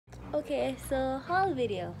Okay, so haul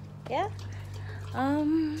video. Yeah.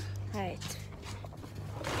 Alright.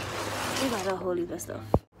 We got a whole heap of stuff.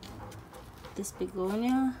 This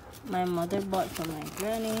begonia my mother bought for my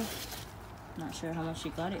granny. Not sure how much she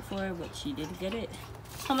got it for, but she did get it.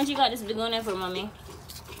 How much you got this begonia for, mommy?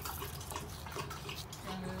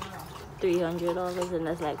 $300, and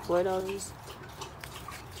that's like $4.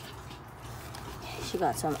 She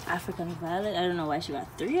got some African violet. I don't know why she got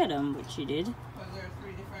 3 of them, but she did. Was there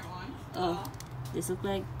 3 different ones? Oh, this look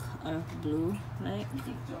like a blue light.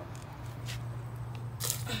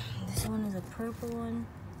 This one is a purple one.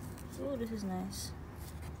 Oh, this is nice.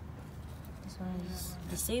 This one is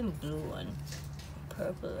the same blue one,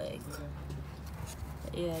 purple like.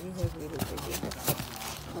 But yeah, these are really pretty.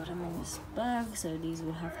 Got them in this bag, so these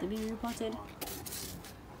will have to be repotted.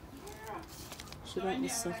 She got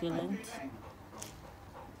this succulent,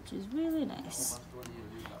 which is really nice.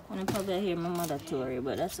 And I'm probably hear my mother Tori,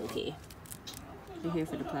 but that's okay. We're here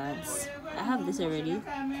for the plants. I have this already.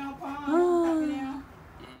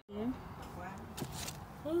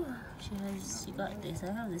 Oh, she got this.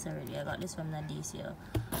 I have this already. I got this from Nadesia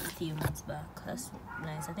a few months back. That's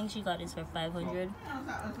nice. I think she got this for 500.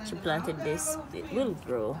 She planted this. It will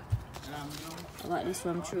grow. I got this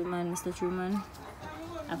from Truman, Mr. Truman.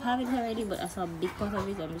 I've had it already, but I saw a big pot of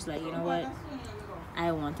it. I'm just like, you know what?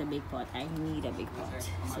 I want a big pot. I need a big pot.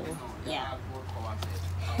 So yeah.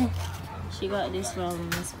 She got this from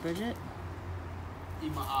Miss Bridget. So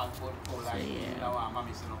yeah.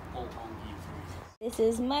 This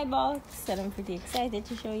is my box, and I'm pretty excited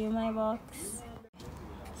to show you my box.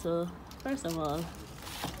 So first of all,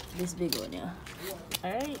 this begonia.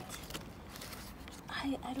 Alright.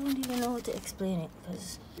 I don't even know how to explain it,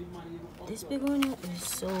 because this begonia is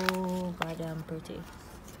so goddamn pretty.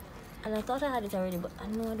 And I thought I had it already, but I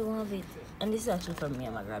know I don't have it. And this is actually from me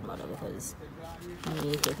and my grandmother, because I'm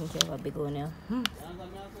really taking care of a begonia.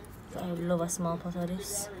 So I love a small pot of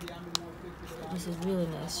this. This is really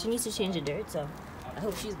nice. She needs to change the dirt, so I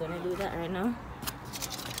hope she's gonna do that right now.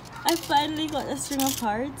 I finally got a string of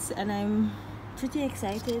hearts, and I'm pretty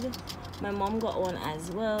excited. My mom got one as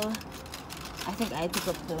well. I think I took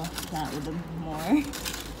up the plant with them more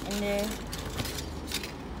in there.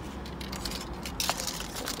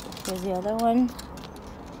 Here's the other one.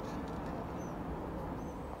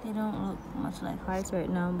 They don't look much like hearts right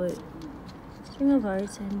now, but string of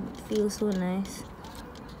hearts, and it feels so nice.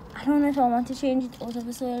 I don't know if I want to change it out of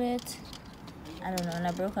the soil yet. I don't know, and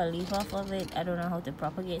I broke a leaf off of it. I don't know how to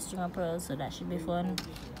propagate string of pearls, so that should be fun.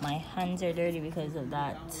 My hands are dirty because of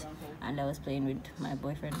that, and I was playing with my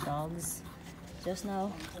boyfriend's dogs just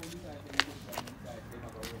now.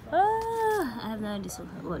 I have no idea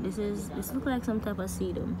what this is. This looks like some type of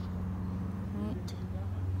sedum, right?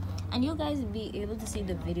 And you guys will be able to see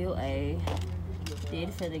the video I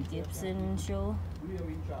did for the Gibson show.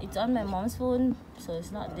 It's on my mom's phone, so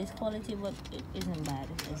it's not this quality, but it isn't bad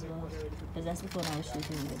as well, because that's the phone I was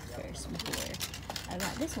shooting with first before I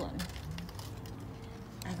got this one.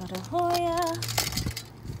 I got a Hoya.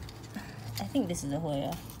 I think this is a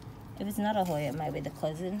Hoya. If it's not a Hoya, it might be the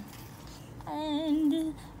cousin.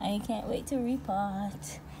 And I can't wait to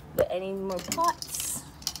repot. But I need more pots.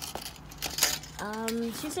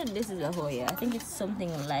 She said this is a Hoya. I think it's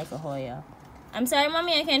something like a Hoya. I'm sorry,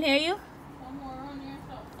 mommy, I can't hear you.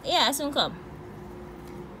 Yeah, I soon come.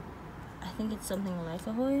 I think it's something like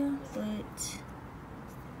a Hoya, but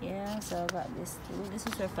yeah, so I got this too. This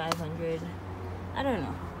is for 500. I don't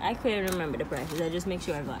know. I couldn't remember the prices. I just make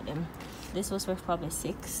sure I got them. This was for probably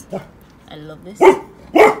 6. I love this. I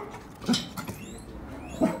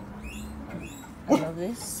love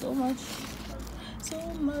this so much. So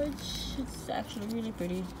much. It's actually really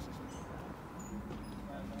pretty.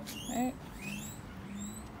 Alright.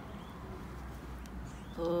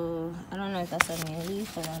 Oh, I don't know if that's a new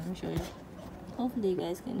leaf. Hold on, let me show you. Hopefully you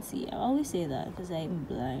guys can see. I always say that because I'm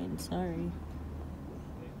blind. Sorry.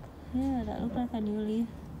 Yeah, that looks like a new leaf.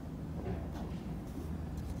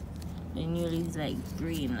 The new leaf is like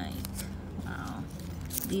green, like wow.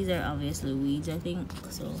 These are obviously weeds, I think.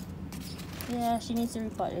 So yeah, she needs to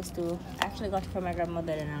repot this too. I actually got it from my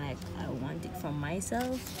grandmother, and I want it for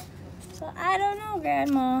myself. So I don't know,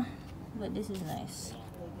 grandma, but this is nice.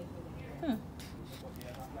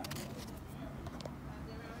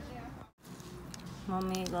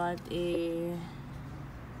 Mommy got a,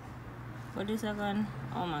 what is that one?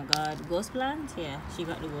 Oh my god, ghost plant? Yeah, she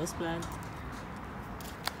got the ghost plant.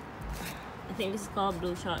 I think this is called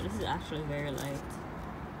blue chalk. This is actually very light.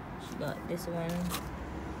 She got this one.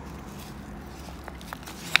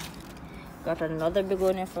 Got another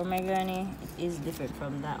begonia for my granny. It is different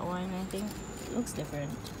from that one, I think. It looks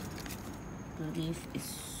different. The leaf is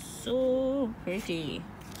so pretty.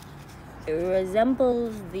 It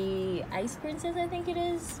resembles the Ice Princess, I think it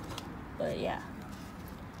is. But yeah,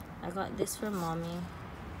 I got this from mommy.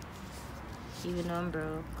 Even though I'm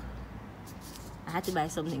broke, I had to buy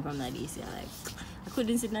something from Nadecia. Like, I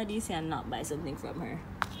couldn't sit Nadecia and not buy something from her.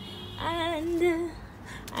 And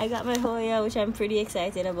I got my Hoya, which I'm pretty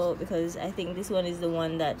excited about because I think this one is the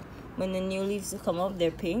one that when the new leaves come up,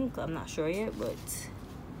 they're pink. I'm not sure yet, but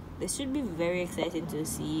this should be very exciting to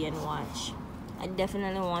see and watch. I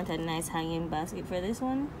definitely want a nice hanging basket for this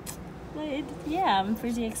one. But yeah, I'm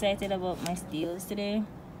pretty excited about my steals today.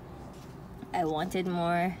 I wanted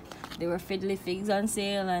more. There were fiddly figs on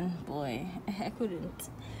sale and boy, I couldn't.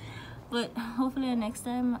 But hopefully next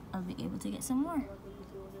time I'll be able to get some more.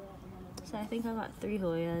 So I think I got 3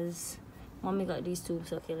 Hoyas. Mommy got these 2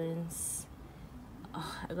 succulents.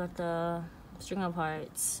 Oh, I got the string of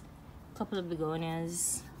hearts, a couple of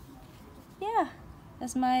begonias. Yeah,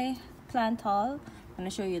 that's my plant haul. I'm gonna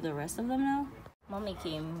show you the rest of them now. Mommy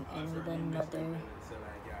came in with another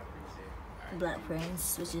Black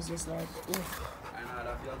Prince, which is just like, oof.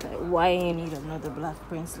 Like, why you need another Black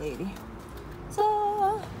Prince, lady?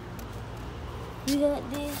 So we got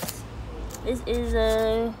this. This is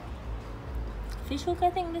a fish hook, I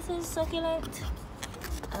think this is succulent.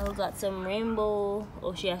 I got some rainbow.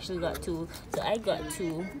 Oh, she actually got 2. So I got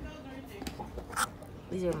 2.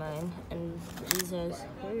 These are mine, and these are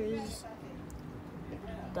hers.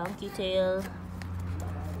 Donkey tail,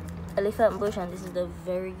 elephant bush, and this is the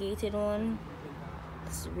variegated one.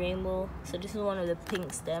 It's rainbow. So this is one of the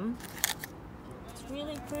pink stem. It's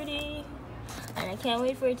really pretty, and I can't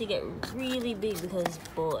wait for it to get really big because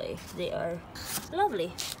boy, they are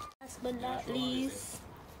lovely. Last but not least,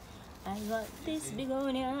 I got this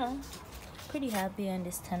begonia. Pretty happy on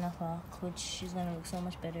this 10 o'clock, which is gonna look so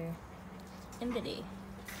much better in the day.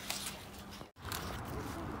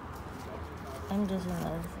 I'm just in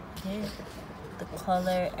love. Okay, the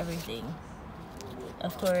color, everything.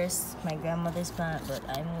 Of course, my grandmother's plant, but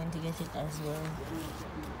I'm going to get it as well.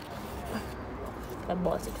 I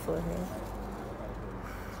bought it for her.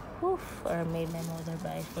 Oof, or I made my mother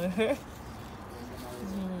buy it for her.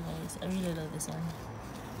 It's really nice. I really love this one.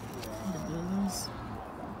 The blooms,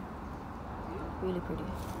 really pretty.